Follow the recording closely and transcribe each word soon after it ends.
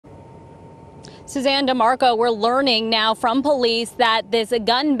Suzanne DeMarco, we're learning now from police that this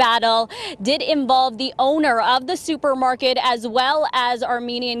gun battle did involve the owner of the supermarket as well as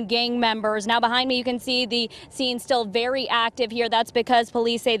Armenian gang members. Now behind me you can see the scene still very active here. That's because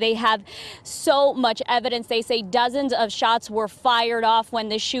police say they have so much evidence. They say dozens of shots were fired off when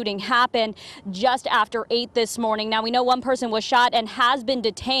this shooting happened just after 8 this morning. Now we know one person was shot and has been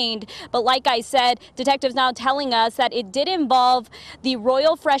detained, but like I said, detectives now telling us that it did involve the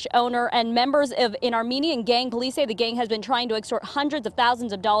Royal Fresh owner and members of an Armenian gang. Police say the gang has been trying to extort hundreds of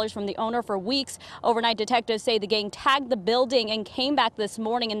thousands of dollars from the owner for weeks. Overnight, detectives say the gang tagged the building and came back this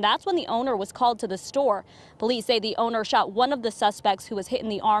morning, and that's when the owner was called to the store. Police say the owner shot one of the suspects who was hit in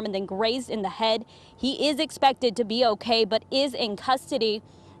the arm and then grazed in the head. He is expected to be okay, but is in custody.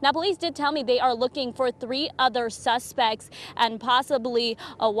 Now, police did tell me they are looking for 3 other suspects and possibly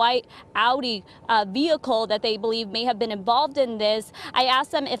a white Audi vehicle that they believe may have been involved in this. I asked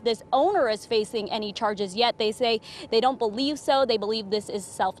them if this owner is facing any charges yet. They say they don't believe so. They believe this is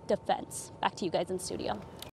self-defense. Back to you guys in studio.